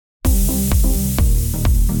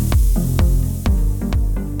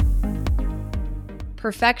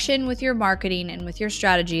perfection with your marketing and with your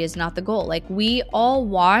strategy is not the goal. Like, we all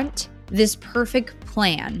want this perfect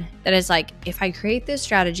plan that is like, if I create this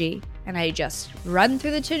strategy and I just run through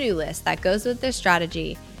the to-do list that goes with this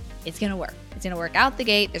strategy, it's going to work. It's going to work out the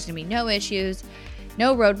gate. There's going to be no issues,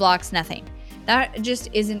 no roadblocks, nothing. That just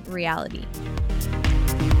isn't reality.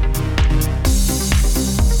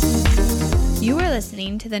 You are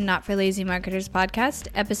listening to the Not for Lazy Marketers podcast,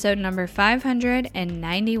 episode number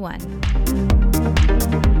 591.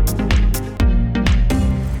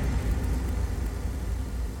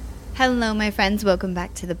 Hello, my friends. Welcome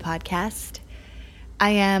back to the podcast.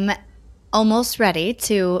 I am almost ready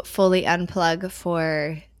to fully unplug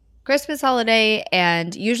for Christmas holiday,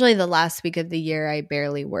 and usually the last week of the year I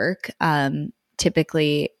barely work.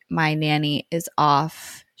 Typically my nanny is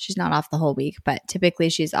off. She's not off the whole week, but typically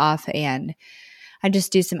she's off, and I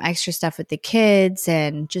just do some extra stuff with the kids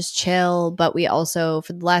and just chill. But we also,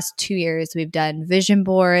 for the last 2 years, we've done vision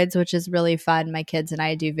boards, which is really fun. My kids and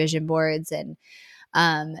I do vision boards, and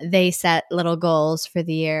they set little goals for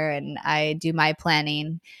the year, and I do my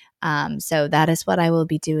planning. So that is what I will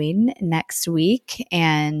be doing next week.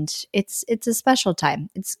 And it's a special time.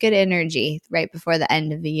 It's good energy right before the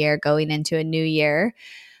end of the year, going into a new year.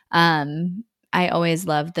 I always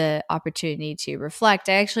love the opportunity to reflect.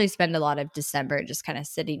 I actually spend a lot of December just kind of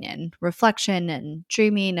sitting in reflection and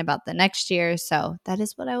dreaming about the next year. So that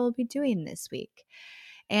is what I will be doing this week.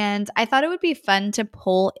 And I thought it would be fun to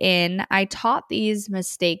pull in. I taught these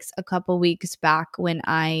mistakes a couple weeks back when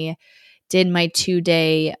I did my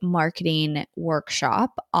 2-day marketing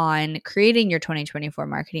workshop on creating your 2024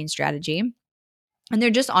 marketing strategy. And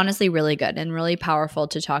they're just honestly really good and really powerful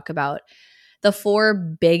to talk about the 4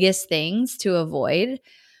 biggest things to avoid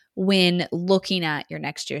when looking at your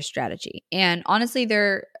next year's strategy. And honestly,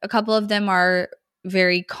 a couple of them are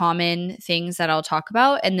very common things that I'll talk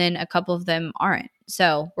about, and then a couple of them aren't.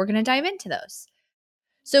 So we're going to dive into those.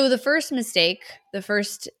 So the first mistake, the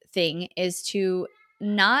first thing is to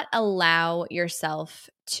not allow yourself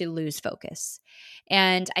to lose focus.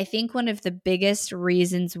 And I think one of the biggest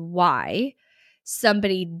reasons why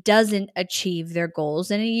somebody doesn't achieve their goals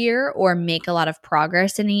in a year or make a lot of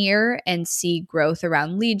progress in a year and see growth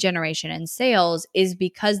around lead generation and sales is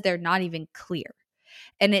because they're not even clear.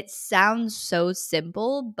 And it sounds so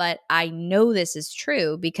simple, but I know this is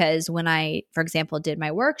true because when I, for example, did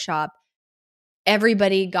my workshop,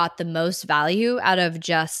 everybody got the most value out of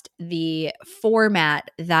just the format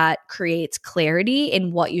that creates clarity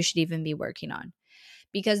in what you should even be working on.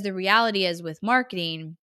 Because the reality is with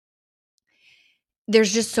marketing,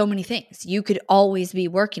 there's just so many things you could always be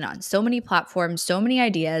working on, so many platforms, so many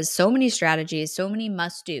ideas, so many strategies, so many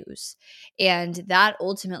must-dos. And that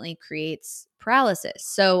ultimately creates paralysis.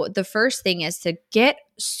 So the first thing is to get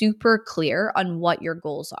super clear on what your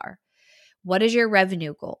goals are. What is your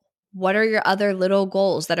revenue goal? What are your other little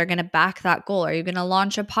goals that are going to back that goal? Are you going to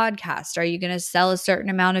launch a podcast? Are you going to sell a certain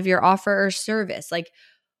amount of your offer or service? Like,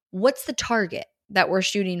 what's the target that we're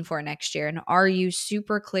shooting for next year? And are you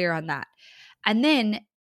super clear on that? And then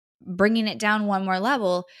bringing it down one more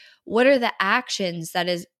level, what are the actions that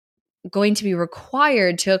is going to be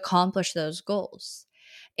required to accomplish those goals?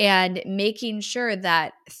 And making sure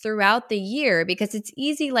that throughout the year, because it's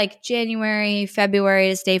easy like January, February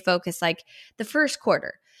to stay focused, like the first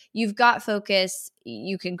quarter, you've got focus,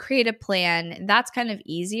 you can create a plan, that's kind of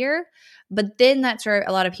easier. But then that's where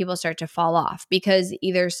a lot of people start to fall off because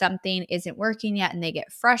either something isn't working yet and they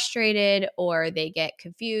get frustrated, or they get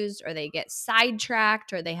confused, or they get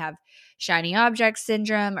sidetracked, or they have shiny object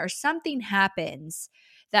syndrome, or something happens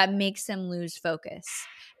that makes them lose focus.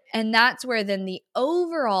 And that's where then the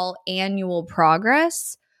overall annual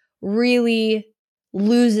progress really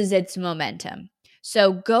loses its momentum.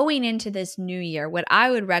 So going into this new year, what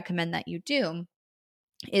I would recommend that you do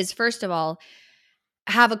is, first of all,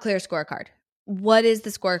 have a clear scorecard. What is the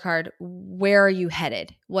scorecard? Where are you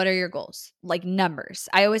headed? What are your goals? Like numbers.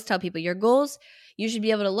 I always tell people your goals, you should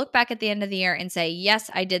be able to look back at the end of the year and say, yes,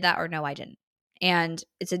 I did that, or no, I didn't. And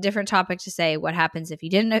it's a different topic to say what happens if you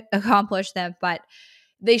didn't accomplish them, but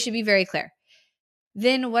they should be very clear.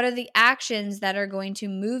 Then what are the actions that are going to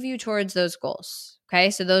move you towards those goals?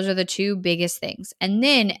 Okay, so those are the 2 biggest things. And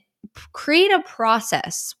then create a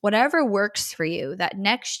process, whatever works for you, that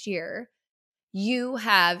next year you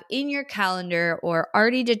have in your calendar or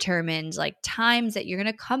already determined like times that you're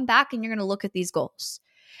going to come back and you're going to look at these goals.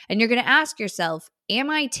 And you're going to ask yourself,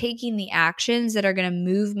 am I taking the actions that are going to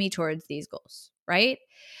move me towards these goals, right?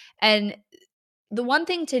 And the one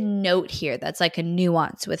thing to note here that's like a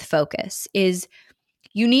nuance with focus is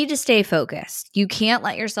You need to stay focused. You can't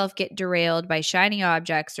let yourself get derailed by shiny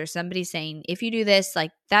objects or somebody saying, if you do this,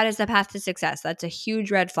 like that is the path to success. That's a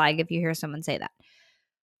huge red flag if you hear someone say that.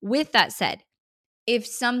 With that said, if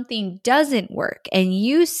something doesn't work and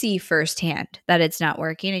you see firsthand that it's not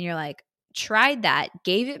working and you're like, tried that,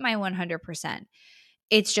 gave it my 100%,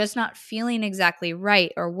 it's just not feeling exactly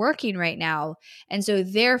right or working right now. And so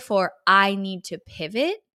therefore I need to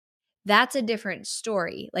pivot. That's a different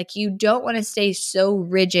story. Like you don't want to stay so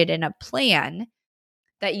rigid in a plan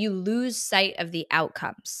that you lose sight of the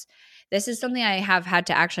outcomes. This is something I have had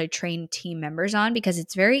to actually train team members on because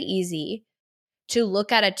it's very easy to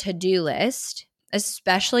look at a to-do list,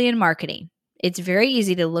 especially in marketing. It's very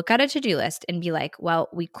easy to look at a to-do list and be like, well,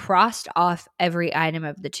 we crossed off every item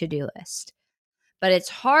of the to-do list. But it's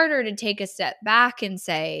harder to take a step back and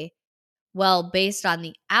say, well, based on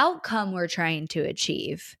the outcome we're trying to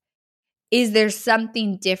achieve, is there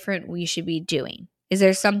something different we should be doing? Is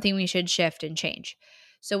there something we should shift and change?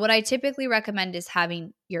 So what I typically recommend is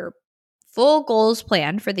having your full goals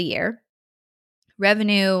planned for the year,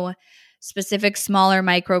 revenue, specific smaller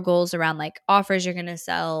micro goals around like offers you're going to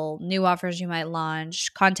sell, new offers you might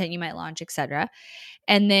launch, content you might launch, etc.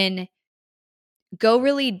 And then go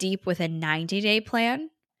really deep with a 90-day plan.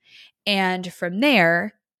 And from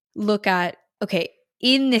there, look at, okay,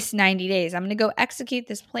 in this 90 days, I'm going to go execute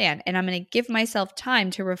this plan and I'm going to give myself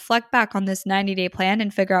time to reflect back on this 90-day plan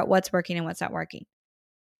and figure out what's working and what's not working.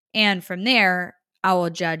 And from there, I will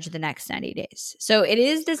judge the next 90 days. So it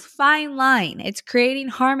is this fine line. It's creating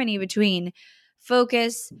harmony between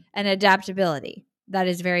focus and adaptability. That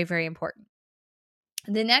is very, very important.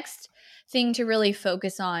 The next thing to really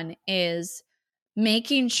focus on is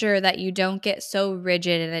making sure that you don't get so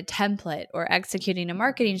rigid in a template or executing a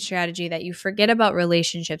marketing strategy that you forget about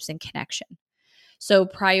relationships and connection. So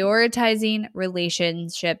prioritizing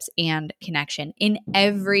relationships and connection in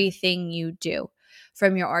everything you do,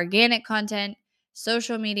 from your organic content,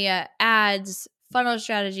 social media, ads, funnel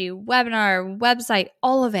strategy, webinar, website,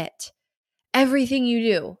 all of it. Everything you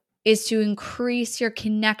do is to increase your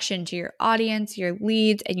connection to your audience, your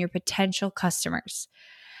leads, and your potential customers.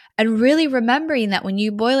 And really remembering that when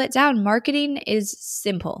you boil it down, marketing is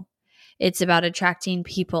simple. It's about attracting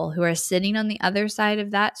people who are sitting on the other side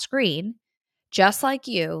of that screen, just like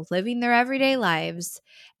you, living their everyday lives,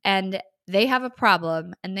 and they have a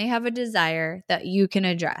problem and they have a desire that you can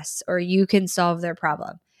address or you can solve their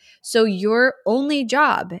problem. So your only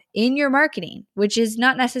job in your marketing, which is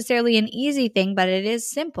not necessarily an easy thing, but it is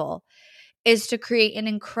simple, is to create an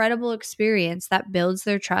incredible experience that builds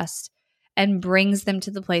their trust and brings them to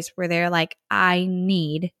the place where they're like, I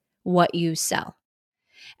need what you sell.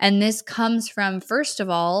 And this comes from, first of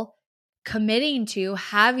all, committing to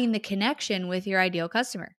having the connection with your ideal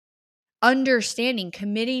customer, understanding,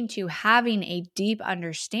 committing to having a deep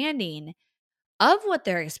understanding of what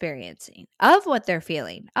they're experiencing, of what they're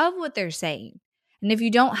feeling, of what they're saying. And if you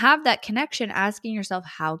don't have that connection, asking yourself,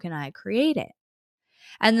 how can I create it?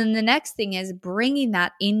 And then the next thing is bringing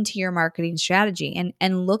that into your marketing strategy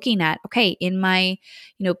and looking at, okay, in my,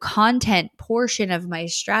 content portion of my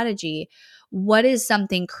strategy, what is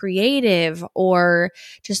something creative or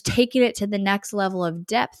just taking it to the next level of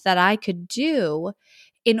depth that I could do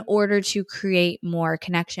in order to create more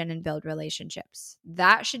connection and build relationships?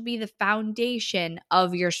 That should be the foundation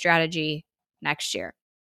of your strategy next year.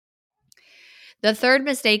 The third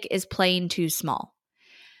mistake is playing too small.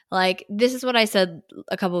 Like, this is what I said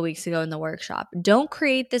a couple of weeks ago in the workshop. Don't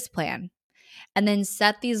create this plan and then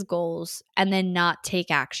set these goals and then not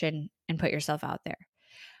take action and put yourself out there.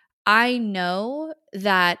 I know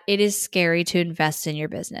that it is scary to invest in your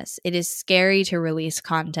business. It is scary to release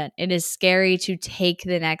content. It is scary to take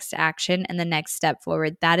the next action and the next step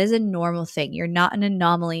forward. That is a normal thing. You're not an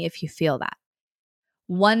anomaly if you feel that.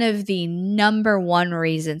 One of the number one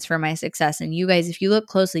reasons for my success, and you guys, if you look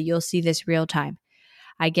closely, you'll see this real time.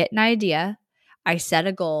 I get an idea, I set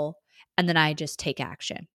a goal, and then I just take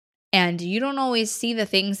action. And you don't always see the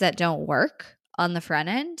things that don't work on the front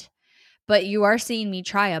end, but you are seeing me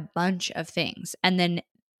try a bunch of things. And then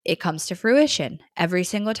it comes to fruition every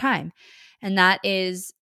single time. And that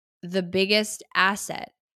is the biggest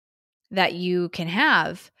asset that you can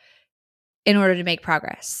have in order to make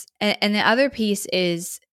progress. And the other piece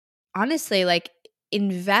is honestly like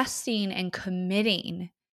investing and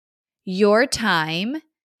committing your time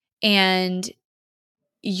and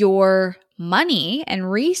your money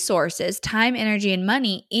and resources, time, energy, and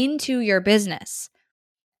money into your business.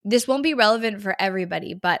 This won't be relevant for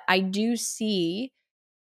everybody, but I do see,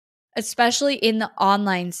 especially in the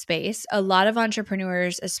online space, a lot of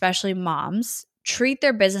entrepreneurs, especially moms, treat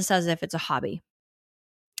their business as if it's a hobby.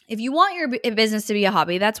 If you want your business to be a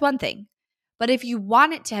hobby, that's one thing. But if you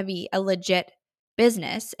want it to be a legit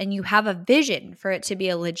business and you have a vision for it to be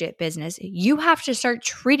a legit business, you have to start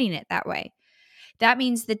treating it that way. That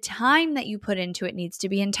means the time that you put into it needs to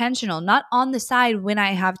be intentional, not on the side when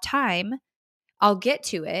I have time, I'll get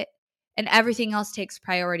to it and everything else takes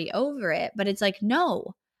priority over it. But it's like,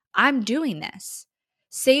 no, I'm doing this.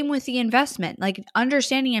 Same with the investment, like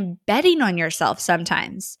understanding and betting on yourself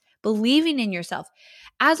sometimes, believing in yourself.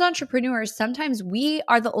 As entrepreneurs, sometimes we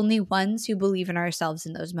are the only ones who believe in ourselves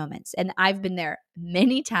in those moments. And I've been there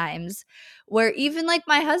many times where even like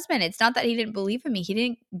my husband, it's not that he didn't believe in me, he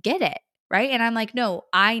didn't get it. Right. And I'm like, no,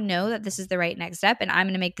 I know that this is the right next step and I'm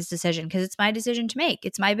going to make this decision because it's my decision to make.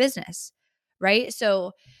 It's my business. Right.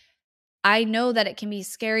 So I know that it can be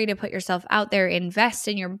scary to put yourself out there, invest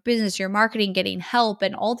in your business, your marketing, getting help,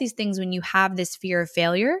 and all these things when you have this fear of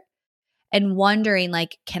failure and wondering,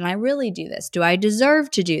 like, can I really do this? Do I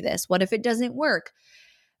deserve to do this? What if it doesn't work?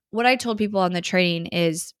 What I told people on the training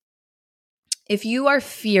is if you are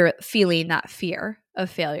feeling that fear of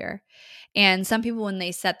failure, and some people, when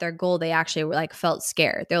they set their goal, they actually were like felt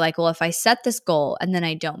scared. They're like, well, if I set this goal and then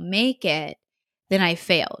I don't make it, then I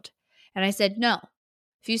failed. And I said, no,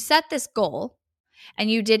 if you set this goal and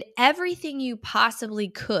you did everything you possibly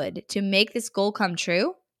could to make this goal come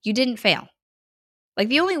true, you didn't fail. Like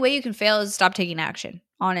the only way you can fail is stop taking action,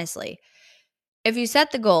 honestly. If you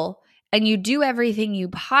set the goal and you do everything you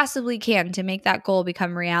possibly can to make that goal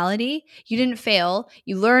become reality, you didn't fail.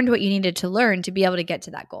 You learned what you needed to learn to be able to get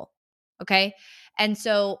to that goal. Okay? And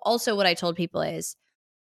so also what I told people is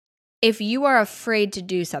if you are afraid to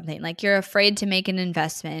do something, like you're afraid to make an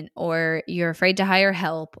investment or you're afraid to hire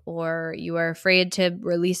help or you are afraid to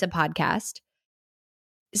release a podcast,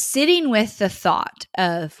 sitting with the thought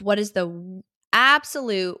of what is the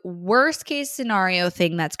absolute worst case scenario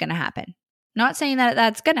thing that's going to happen. Not saying that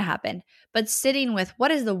that's going to happen, but sitting with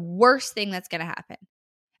what is the worst thing that's going to happen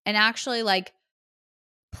and actually like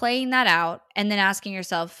playing that out and then asking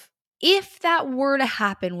yourself, if that were to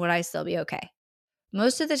happen, would I still be okay?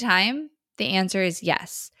 Most of the time, the answer is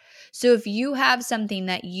yes. So if you have something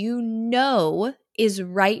that you know is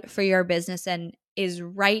right for your business and is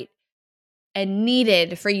right and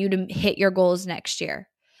needed for you to hit your goals next year,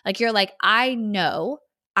 like you're like, I know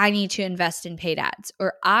I need to invest in paid ads,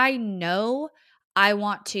 or I know I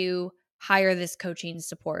want to hire this coaching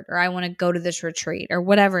support, or I want to go to this retreat, or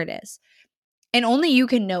whatever it is. And only you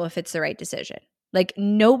can know if it's the right decision. Like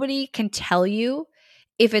nobody can tell you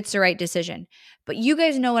if it's the right decision. But you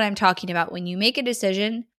guys know what I'm talking about when you make a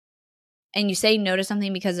decision and you say no to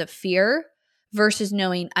something because of fear versus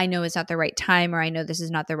knowing I know it's not the right time or I know this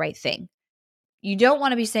is not the right thing. You don't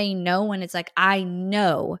want to be saying no when it's like, I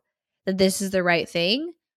know that this is the right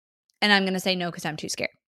thing and I'm going to say no because I'm too scared.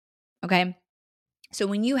 Okay. So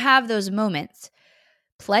when you have those moments,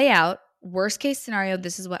 play out worst case scenario,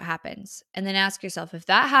 this is what happens. And then ask yourself, if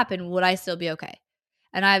that happened, would I still be okay?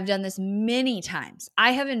 And I've done this many times.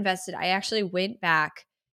 I have invested. I actually went back.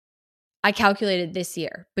 I calculated this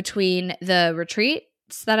year between the retreats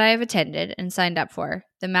that I have attended and signed up for,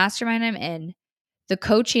 the mastermind I'm in, the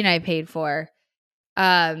coaching I paid for,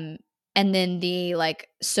 and then the like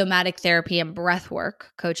somatic therapy and breath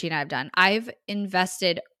work coaching I've done. I've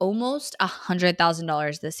invested almost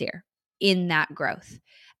 $100,000 this year in that growth.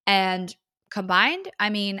 And combined, I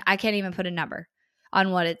mean, I can't even put a number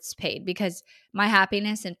on what it's paid because my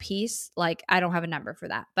happiness and peace, like I don't have a number for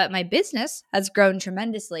that. But my business has grown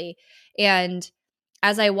tremendously. And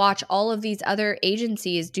as I watch all of these other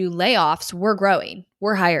agencies do layoffs, we're growing,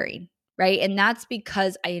 we're hiring, right? And that's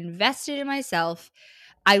because I invested in myself.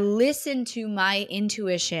 I listened to my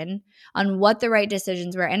intuition on what the right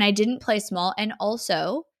decisions were, and I didn't play small. And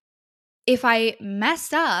also, if I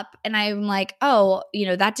messed up and I'm like, oh,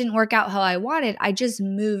 that didn't work out how I wanted, I just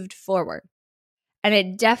moved forward. And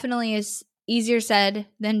it definitely is easier said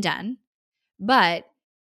than done. But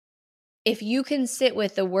if you can sit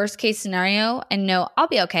with the worst case scenario and know, I'll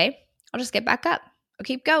be okay, I'll just get back up, I'll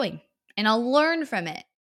keep going, and I'll learn from it.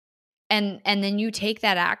 And then you take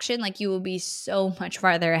that action, like you will be so much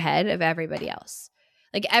farther ahead of everybody else.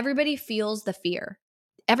 Like everybody feels the fear.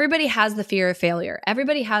 Everybody has the fear of failure.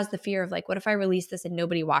 Everybody has the fear of like, what if I release this and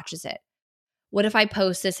nobody watches it? What if I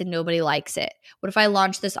post this and nobody likes it? What if I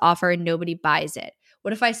launch this offer and nobody buys it?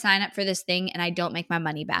 What if I sign up for this thing and I don't make my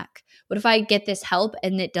money back? What if I get this help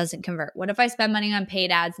and it doesn't convert? What if I spend money on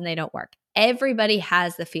paid ads and they don't work? Everybody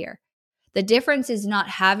has the fear. The difference is not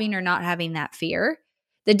having or not having that fear.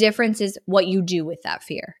 The difference is what you do with that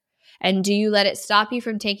fear. And do you let it stop you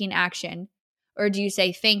from taking action? Or do you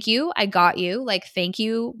say, thank you, I got you. Like, thank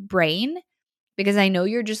you, brain, because I know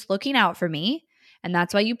you're just looking out for me. And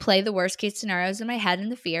that's why you play the worst case scenarios in my head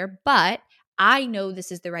and the fear. But I know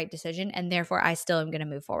this is the right decision, and therefore I still am going to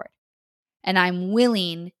move forward. And I'm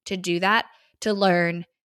willing to do that, to learn,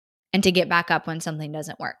 and to get back up when something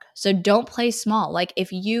doesn't work. So don't play small. Like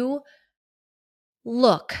if you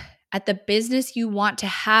look at the business you want to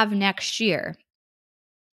have next year,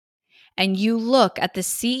 and you look at the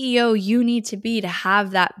CEO you need to be to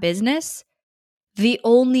have that business, the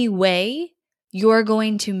only way you're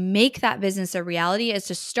going to make that business a reality is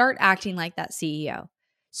to start acting like that CEO.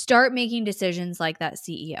 Start making decisions like that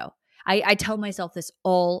CEO. I tell myself this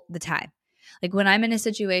all the time. Like when I'm in a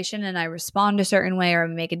situation and I respond a certain way or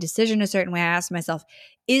make a decision a certain way, I ask myself,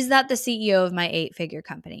 is that the CEO of my 8-figure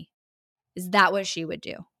company? Is that what she would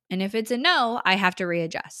do? And if it's a no, I have to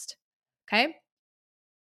readjust. Okay?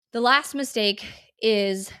 The last mistake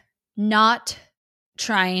is not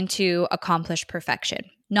trying to accomplish perfection,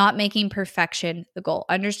 not making perfection the goal,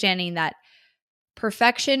 understanding that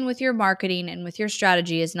perfection with your marketing and with your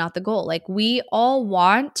strategy is not the goal. Like we all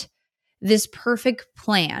want this perfect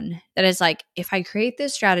plan that is like, if I create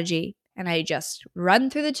this strategy and I just run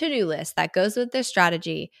through the to-do list that goes with this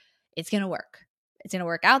strategy, it's going to work. It's going to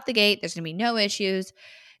work out the gate. There's going to be no issues,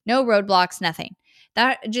 no roadblocks, nothing.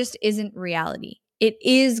 That just isn't reality. It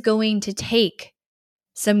is going to take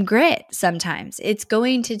some grit sometimes. It's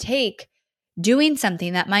going to take doing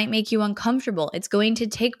something that might make you uncomfortable. It's going to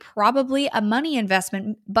take probably a money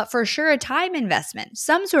investment, but for sure a time investment,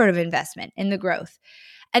 some sort of investment in the growth.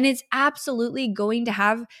 And it's absolutely going to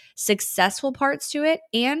have successful parts to it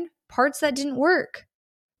and parts that didn't work,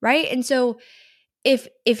 right? And so if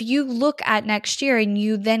you look at next year and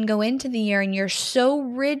you then go into the year and you're so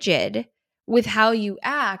rigid with how you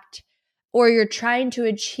act, or you're trying to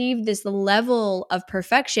achieve this level of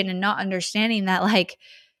perfection and not understanding that like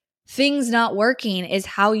things not working is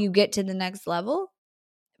how you get to the next level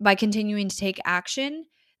by continuing to take action,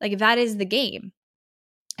 like that is the game.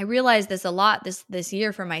 I realized this a lot this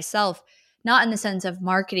year for myself, not in the sense of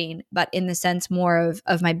marketing, but in the sense more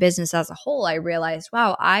of my business as a whole. I realized,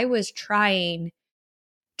 wow, I was trying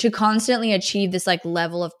to constantly achieve this like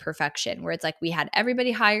level of perfection where it's like we had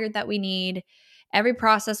everybody hired that we need. Every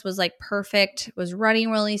process was like perfect, was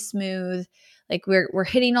running really smooth. Like we're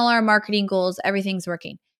hitting all our marketing goals, everything's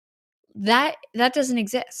working. That doesn't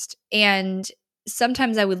exist. And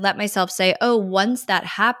sometimes I would let myself say, "Oh, once that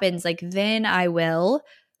happens, like then I will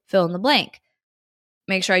fill in the blank.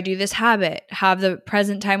 Make sure I do this habit, have the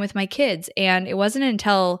present time with my kids." And it wasn't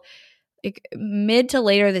until like mid to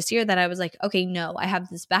later this year that I was like, okay, no, I have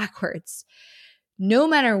this backwards. No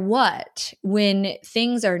matter what, when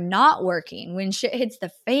things are not working, when shit hits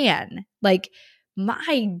the fan, like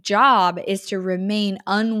my job is to remain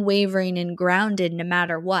unwavering and grounded no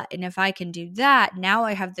matter what. And if I can do that, now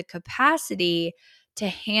I have the capacity to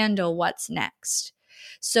handle what's next.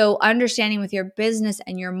 So understanding with your business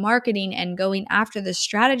and your marketing and going after the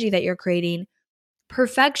strategy that you're creating,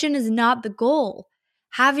 perfection is not the goal.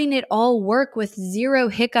 Having it all work with zero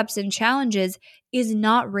hiccups and challenges is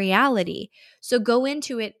not reality. So go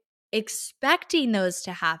into it expecting those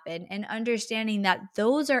to happen and understanding that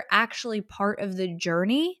those are actually part of the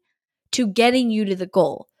journey to getting you to the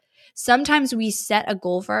goal. Sometimes we set a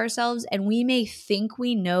goal for ourselves and we may think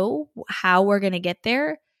we know how we're going to get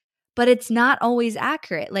there, but it's not always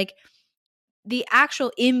accurate. Like the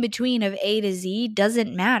actual in between of A to Z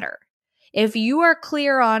doesn't matter. If you are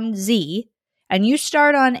clear on Z and you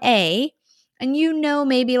start on A and you know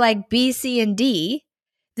maybe like B, C, and D,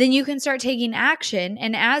 then you can start taking action.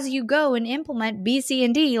 And as you go and implement B, C,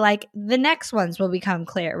 and D, like the next ones will become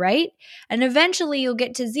clear, right? And eventually you'll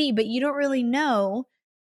get to Z, but you don't really know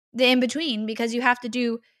the in between because you have to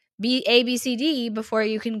do A, B, C, D before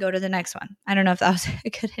you can go to the next one. I don't know if that was a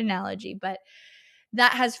good analogy, but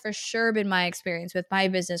that has for sure been my experience with my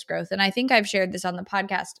business growth. And I think I've shared this on the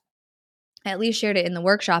podcast. I at least shared it in the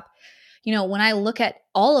workshop. You know, when I look at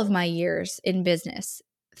all of my years in business,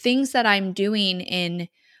 things that I'm doing in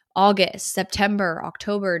August, September,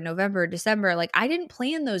 October, November, December, like I didn't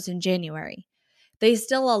plan those in January. They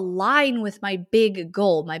still align with my big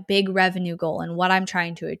goal, my big revenue goal, and what I'm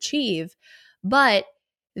trying to achieve. But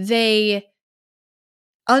they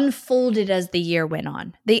unfolded as the year went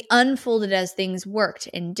on. They unfolded as things worked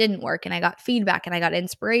and didn't work. And I got feedback and I got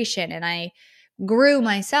inspiration and I grew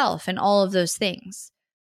myself and all of those things.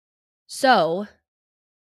 So,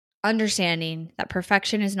 understanding that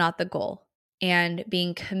perfection is not the goal and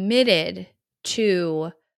being committed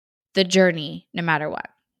to the journey no matter what.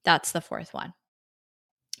 That's the fourth one.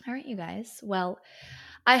 All right, you guys. Well,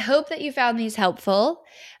 I hope that you found these helpful.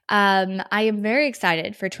 I am very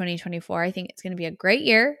excited for 2024. I think it's going to be a great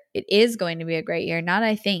year. It is going to be a great year. Not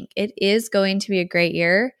I think. It is going to be a great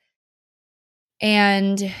year.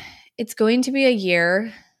 And it's going to be a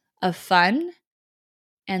year of fun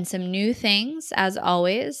and some new things, as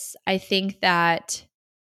always. I think that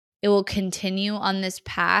it will continue on this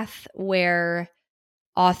path where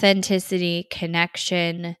authenticity,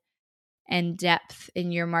 connection, and depth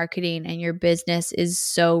in your marketing and your business is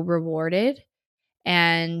so rewarded.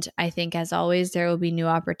 And I think, as always, there will be new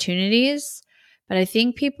opportunities. But I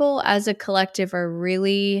think people as a collective are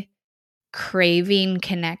really craving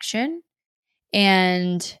connection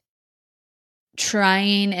and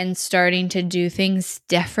trying and starting to do things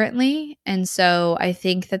differently. And so I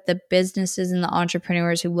think that the businesses and the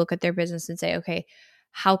entrepreneurs who look at their business and say, okay,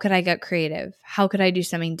 how could I get creative? How could I do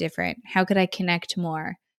something different? How could I connect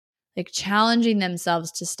more? Like challenging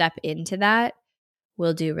themselves to step into that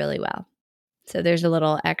will do really well. So there's a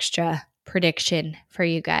little extra prediction for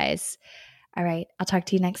you guys. All right, I'll talk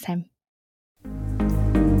to you next time.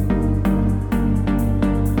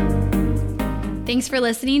 Thanks for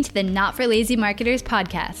listening to the Not for Lazy Marketers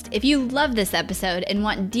podcast. If you love this episode and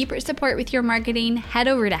want deeper support with your marketing, head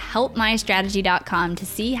over to helpmystrategy.com to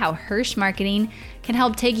see how Hirsch Marketing can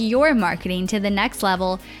help take your marketing to the next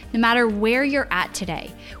level no matter where you're at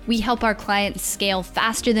today. We help our clients scale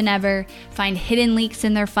faster than ever, find hidden leaks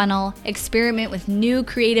in their funnel, experiment with new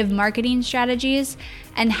creative marketing strategies,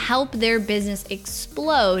 and help their business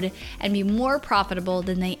explode and be more profitable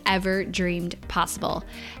than they ever dreamed possible.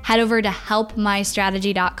 Head over to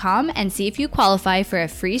helpmystrategy.com and see if you qualify for a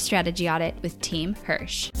free strategy audit with Team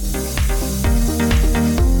Hirsch.